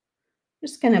cute. I'm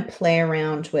just going to play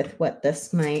around with what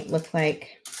this might look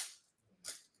like.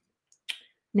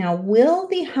 Now, will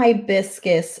the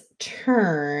hibiscus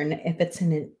turn if it's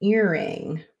in an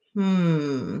earring?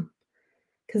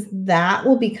 Because that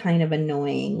will be kind of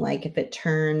annoying, like if it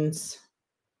turns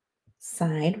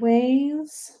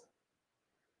sideways,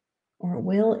 or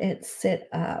will it sit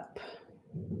up?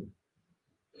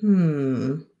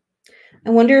 I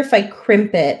wonder if I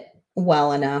crimp it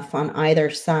well enough on either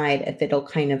side, if it'll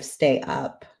kind of stay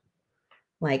up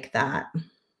like that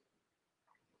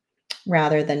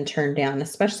rather than turn down,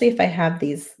 especially if I have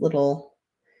these little,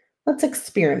 let's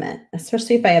experiment,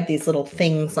 especially if I have these little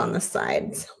things on the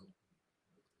sides.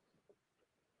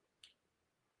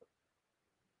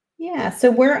 Yeah, so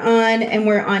we're on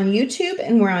YouTube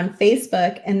and we're on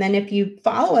Facebook. And then if you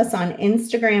follow us on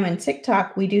Instagram and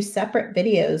TikTok, we do separate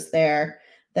videos there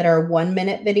that are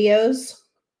 1-minute videos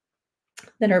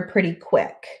that are pretty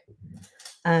quick,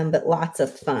 but lots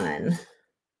of fun.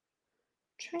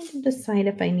 Trying to decide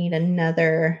if I need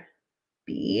another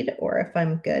bead or if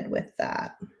I'm good with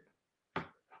that.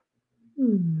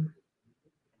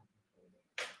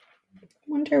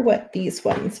 Wonder what these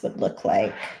ones would look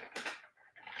like.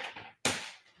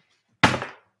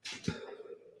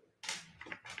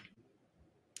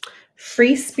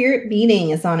 Free Spirit Beading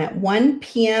is on at 1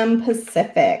 p.m.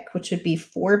 Pacific, which would be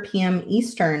 4 p.m.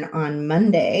 Eastern on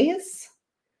Mondays.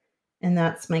 And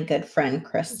that's my good friend,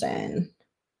 Kristen.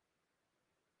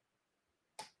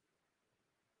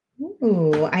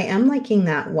 Ooh, I am liking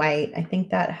that white. I think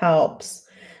that helps.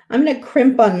 I'm going to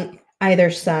crimp on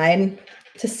either side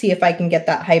to see if I can get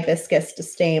that hibiscus to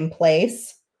stay in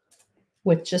place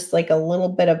with just like a little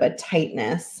bit of a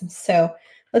tightness. So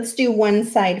let's do one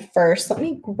side first. Let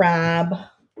me grab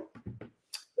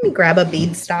a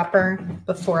bead stopper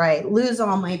before I lose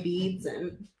all my beads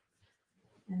and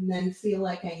then feel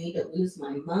like I need to lose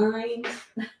my mind.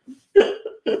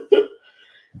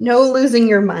 No losing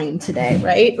your mind today,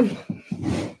 right?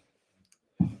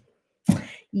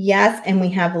 Yes, and we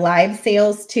have live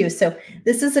sales too. So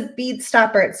this is a bead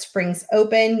stopper. It springs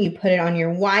open. You put it on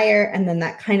your wire, and then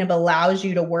that kind of allows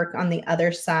you to work on the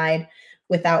other side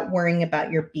without worrying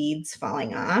about your beads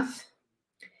falling off.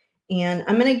 And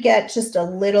I'm going to get just a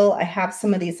little, I have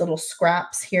some of these little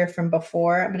scraps here from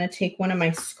before. I'm going to take one of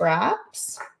my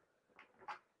scraps,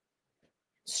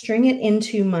 string it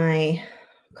into my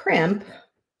crimp,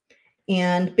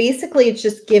 and basically it's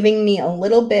just giving me a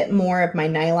little bit more of my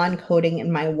nylon coating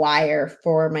in my wire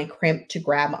for my crimp to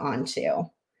grab onto.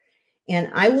 And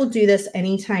I will do this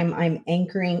anytime I'm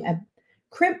anchoring a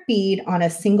crimp bead on a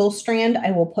single strand.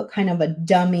 I will put kind of a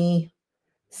dummy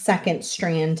second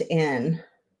strand in.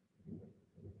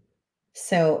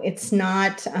 So it's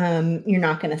not, you're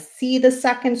not going to see the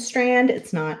second strand.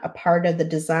 It's not a part of the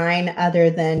design other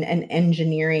than an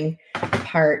engineering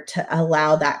part to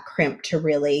allow that crimp to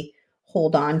really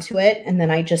hold on to it. And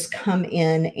then I just come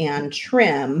in and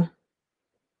trim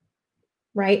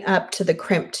right up to the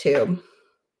crimp tube.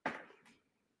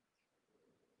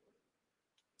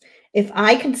 If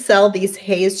I could sell these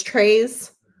haze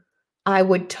trays, I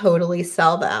would totally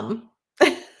sell them.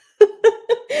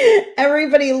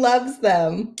 Everybody loves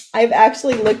them. I've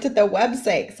actually looked at the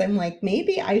website because I'm like,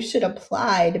 maybe I should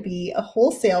apply to be a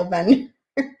wholesale vendor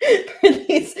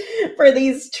for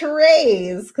these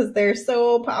trays because they're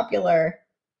so popular.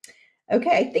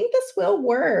 Okay, I think this will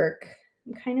work.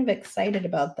 I'm kind of excited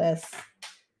about this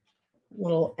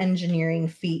little engineering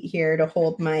feat here to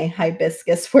hold my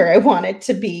hibiscus where I want it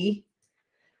to be.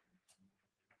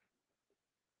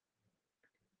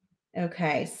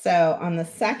 Okay, so on the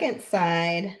second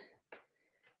side,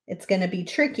 it's going to be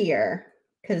trickier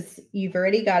because you've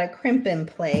already got a crimp in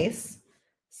place.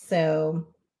 So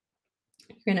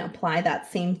you're going to apply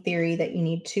that same theory that you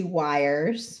need 2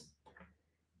 wires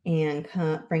and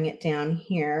bring it down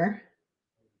here.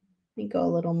 Let me go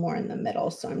a little more in the middle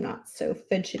so I'm not so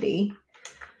fidgety.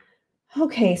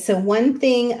 Okay, so one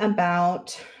thing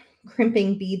about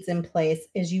crimping beads in place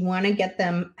is you want to get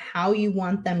them how you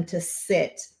want them to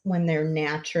sit when they're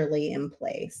naturally in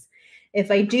place.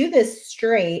 If I do this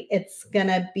straight, it's going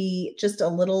to be just a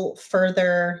little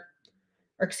further,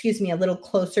 or excuse me, a little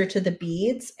closer to the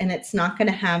beads, and it's not going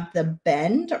to have the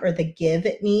bend or the give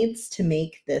it needs to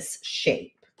make this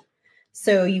shape.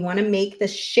 So you want to make the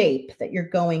shape that you're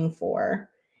going for,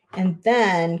 and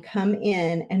then come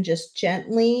in and just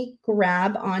gently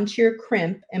grab onto your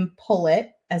crimp and pull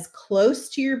it as close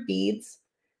to your beads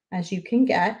as you can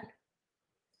get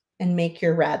and make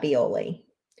your ravioli.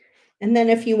 And then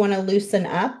if you want to loosen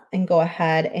up and go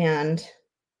ahead and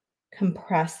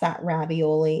compress that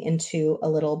ravioli into a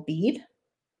little bead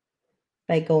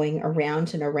by going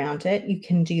around and around it, you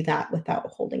can do that without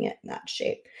holding it in that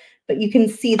shape. But you can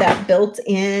see that built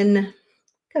in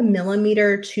a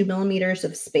millimeter, 2 millimeters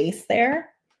of space there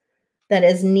that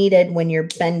is needed when you're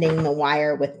bending the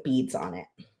wire with beads on it.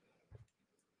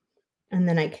 And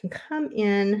then I can come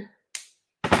in.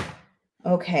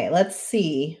 Okay, let's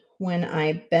see. When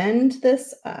I bend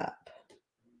this up,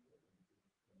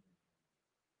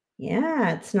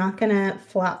 yeah, it's not going to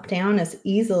flop down as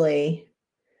easily.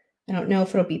 I don't know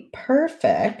if it'll be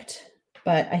perfect,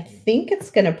 but I think it's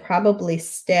going to probably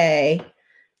stay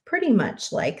pretty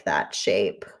much like that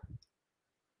shape.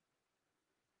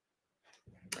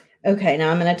 Okay, now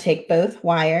I'm going to take both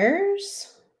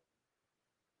wires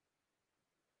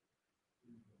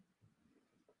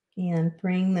and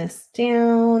bring this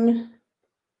down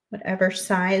whatever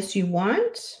size you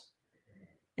want.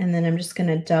 And then I'm just going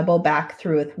to double back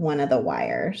through with one of the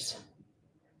wires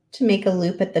to make a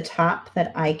loop at the top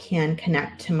that I can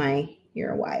connect to my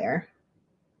ear wire.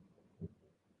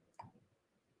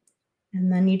 And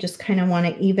then you just kind of want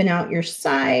to even out your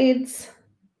sides.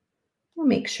 We'll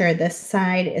make sure this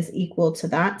side is equal to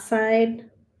that side.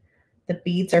 The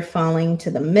beads are falling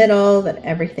to the middle, that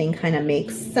everything kind of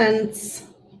makes sense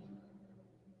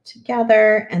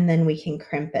together, and then we can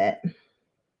crimp it.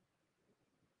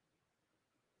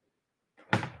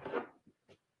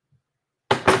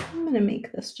 I'm going to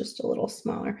make this just a little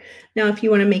smaller. Now, if you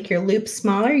want to make your loop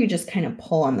smaller, you just kind of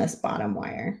pull on this bottom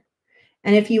wire.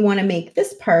 And if you want to make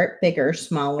this part bigger or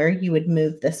smaller, you would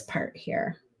move this part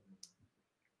here.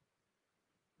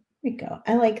 There we go.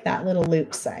 I like that little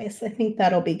loop size. I think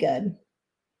that'll be good.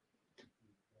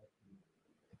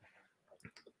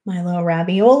 My little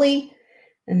ravioli,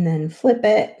 and then flip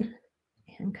it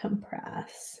and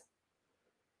compress.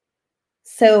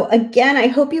 So again, I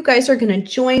hope you guys are going to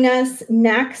join us.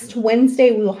 Next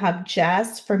Wednesday, we will have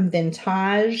Jess from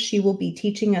Vintage. She will be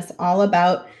teaching us all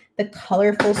about the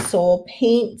colorful soul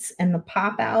paints and the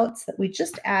pop-outs that we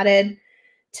just added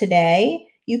today.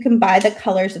 You can buy the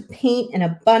colors of paint in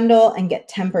a bundle and get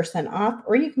 10% off,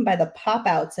 or you can buy the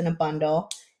pop-outs in a bundle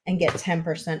and get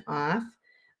 10% off.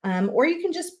 Or you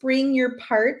can just bring your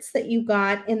parts that you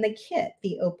got in the kit,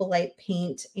 the opalite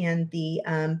paint and the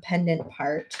pendant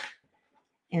part.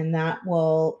 And that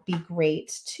will be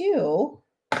great too.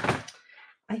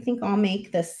 I think I'll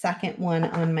make the second one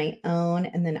on my own,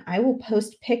 and then I will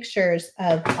post pictures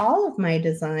of all of my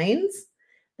designs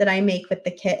that I make with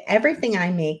the kit. Everything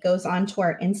I make goes onto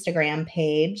our Instagram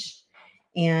page,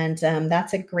 and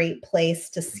that's a great place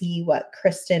to see what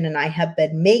Kristen and I have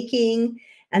been making.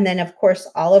 And then, of course,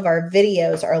 all of our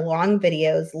videos, our long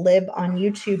videos, live on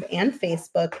YouTube and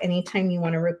Facebook. Anytime you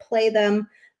want to replay them,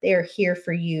 they are here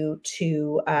for you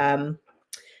to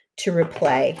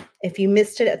replay. If you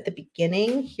missed it at the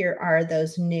beginning, here are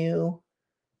those new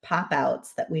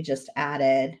pop-outs that we just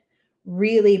added.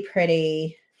 Really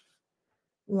pretty,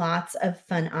 lots of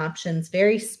fun options.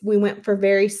 We went for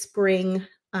very spring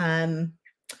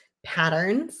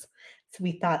patterns. So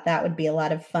we thought that would be a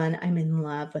lot of fun. I'm in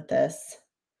love with this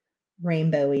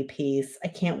rainbowy piece. I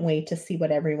can't wait to see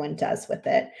what everyone does with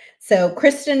it. So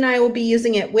Kristen and I will be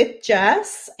using it with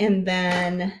Jess, and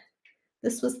then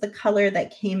this was the color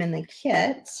that came in the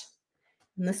kit,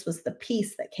 and this was the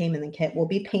piece that came in the kit. We'll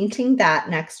be painting that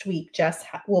next week. Jess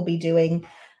will be doing,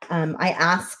 I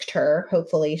asked her,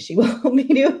 hopefully she will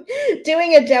be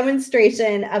doing a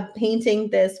demonstration of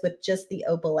painting this with just the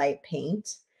opalite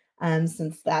paint.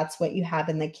 Since that's what you have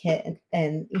in the kit,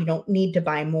 and you don't need to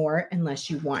buy more unless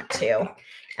you want to.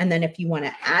 And then if you want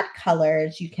to add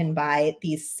colors, you can buy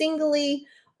these singly,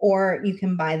 or you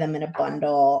can buy them in a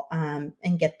bundle and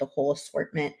get the whole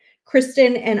assortment.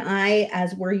 Kristen and I,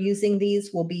 as we're using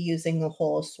these, will be using the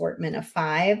whole assortment of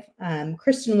 5.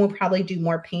 Kristen will probably do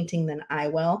more painting than I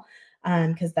will,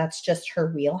 because that's just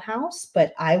her wheelhouse,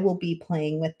 but I will be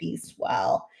playing with these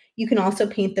well. You can also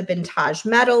paint the vintage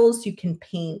metals. You can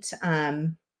paint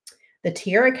the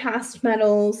Tiara cast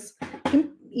metals. You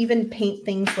can even paint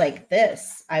things like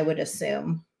this, I would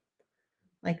assume.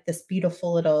 Like this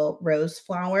beautiful little rose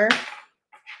flower.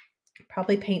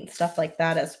 Probably paint stuff like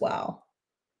that as well.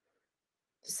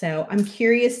 So I'm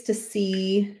curious to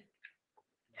see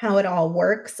how it all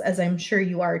works, as I'm sure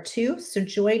you are too. So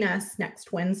join us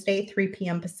next Wednesday, 3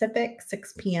 p.m. Pacific,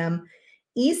 6 p.m.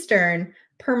 Eastern,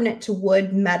 permanent to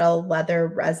wood, metal, leather,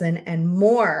 resin, and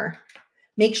more.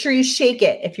 Make sure you shake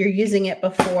it if you're using it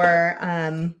before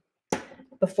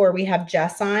we have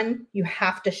Jess on. You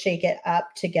have to shake it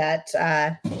up to get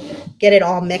it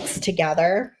all mixed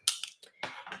together.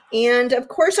 And of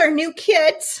course, our new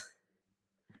kit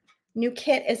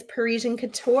is Parisian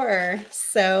Couture.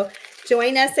 So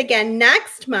join us again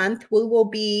next month. We will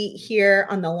be here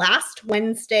on the last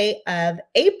Wednesday of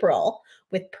April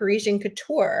with Parisian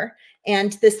Couture.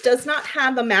 And this does not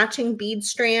have a matching bead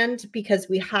strand because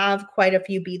we have quite a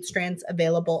few bead strands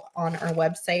available on our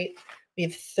website. We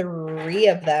have 3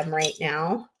 of them right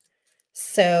now.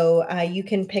 So you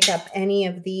can pick up any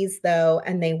of these though,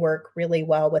 and they work really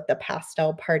well with the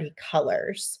Pastel Party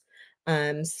colors.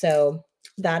 So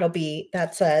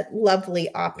that's a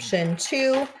lovely option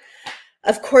too.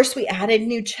 Of course, we added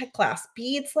new check glass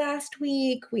beads last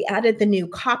week. We added the new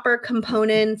copper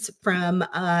components from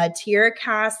Tierra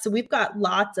Cast. So we've got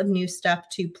lots of new stuff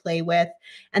to play with.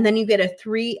 And then you get a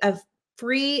free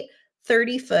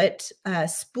 30-foot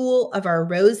spool of our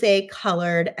rosé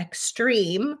colored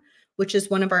Extreme, which is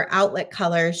one of our outlet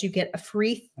colors. You get a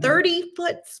free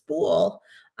 30-foot spool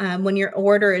when your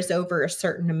order is over a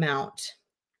certain amount.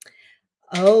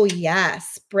 Oh,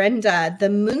 yes, Brenda, the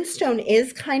moonstone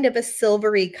is kind of a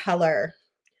silvery color.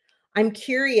 I'm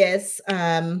curious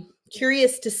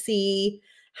to see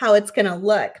how it's going to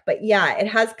look. But yeah, it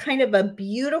has kind of a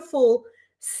beautiful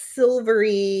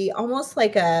silvery, almost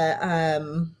like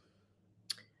a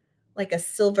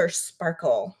silver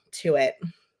sparkle to it.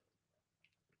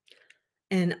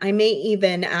 And I may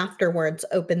even afterwards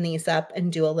open these up and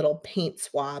do a little paint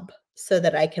swab so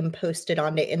that I can post it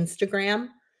onto Instagram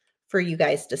for you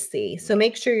guys to see. So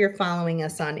make sure you're following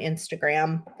us on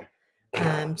Instagram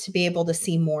to be able to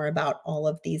see more about all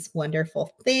of these wonderful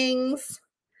things.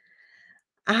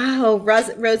 Oh,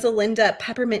 Rosalinda,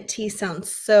 peppermint tea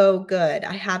sounds so good.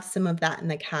 I have some of that in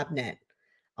the cabinet.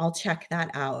 I'll check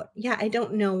that out. Yeah, I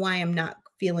don't know why I'm not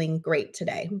feeling great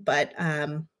today, but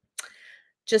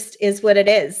just is what it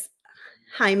is.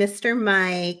 Hi, Mr.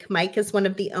 Mike. Mike is one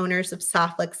of the owners of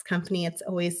Softlex Company. It's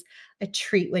always a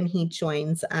treat when he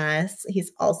joins us.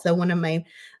 He's also one of my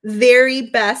very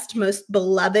best, most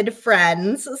beloved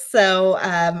friends. So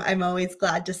I'm always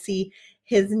glad to see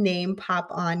his name pop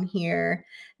on here.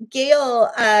 Gail,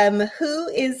 who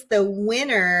is the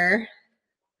winner?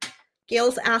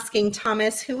 Gail's asking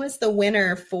Thomas, who is the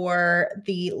winner for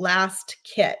the last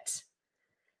kit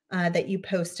that you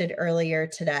posted earlier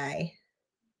today?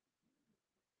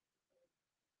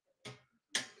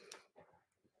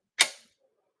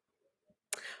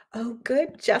 Oh,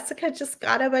 good. Jessica just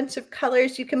got a bunch of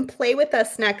colors. You can play with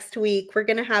us next week. We're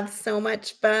going to have so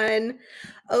much fun.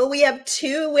 Oh, we have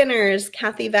 2 winners,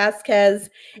 Kathy Vasquez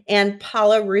and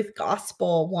Paula Ruth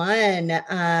Gospel won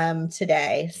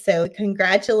today. So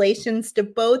congratulations to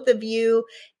both of you.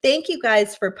 Thank you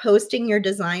guys for posting your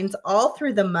designs all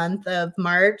through the month of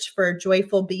March for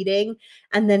Joyful Beading.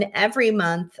 And then every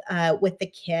month with the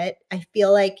kit. I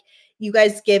feel like you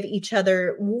guys give each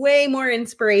other way more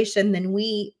inspiration than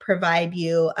we provide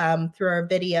you through our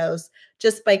videos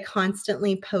just by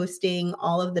constantly posting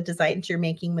all of the designs you're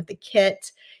making with the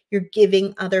kit. You're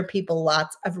giving other people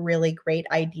lots of really great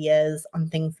ideas on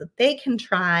things that they can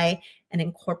try and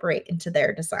incorporate into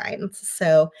their designs.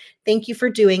 So thank you for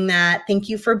doing that. Thank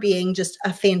you for being just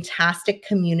a fantastic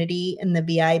community in the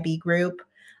VIB group.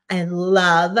 I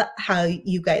love how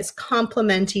you guys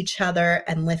complement each other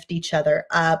and lift each other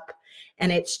up.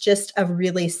 And it's just a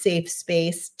really safe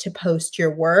space to post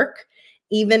your work,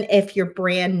 even if you're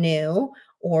brand new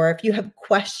or if you have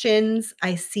questions.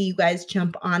 I see you guys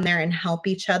jump on there and help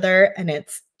each other, and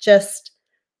it's just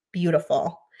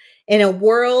beautiful. In a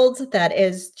world that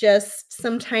is just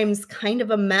sometimes kind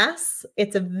of a mess,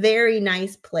 it's a very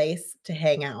nice place to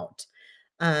hang out.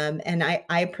 And I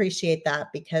appreciate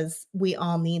that because we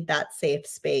all need that safe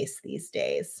space these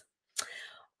days.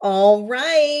 All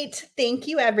right. Thank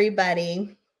you,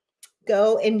 everybody.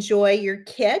 Go enjoy your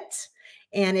kit.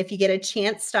 And if you get a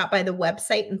chance, stop by the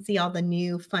website and see all the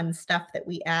new fun stuff that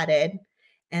we added.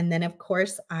 And then, of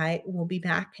course, I will be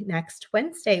back next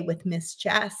Wednesday with Miss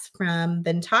Jess from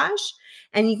Vintage.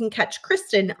 And you can catch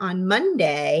Kristen on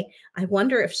Monday. I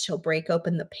wonder if she'll break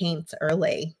open the paints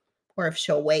early or if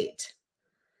she'll wait.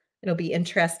 It'll be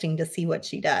interesting to see what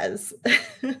she does.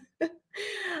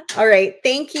 All right,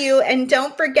 thank you. And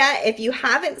don't forget, if you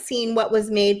haven't seen what was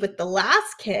made with the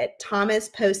last kit, Thomas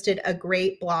posted a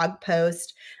great blog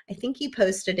post. I think he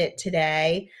posted it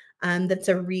today. That's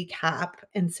a recap.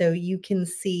 And so you can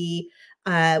see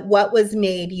what was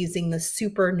made using the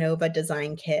Supernova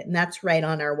Design Kit. And that's right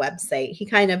on our website. He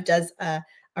kind of does a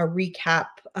recap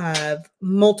of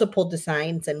multiple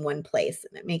designs in one place,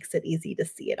 and it makes it easy to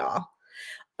see it all.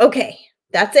 Okay,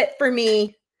 that's it for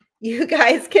me. You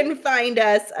guys can find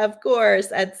us, of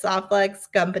course, at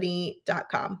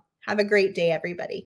softluxcompany.com. Have a great day, everybody.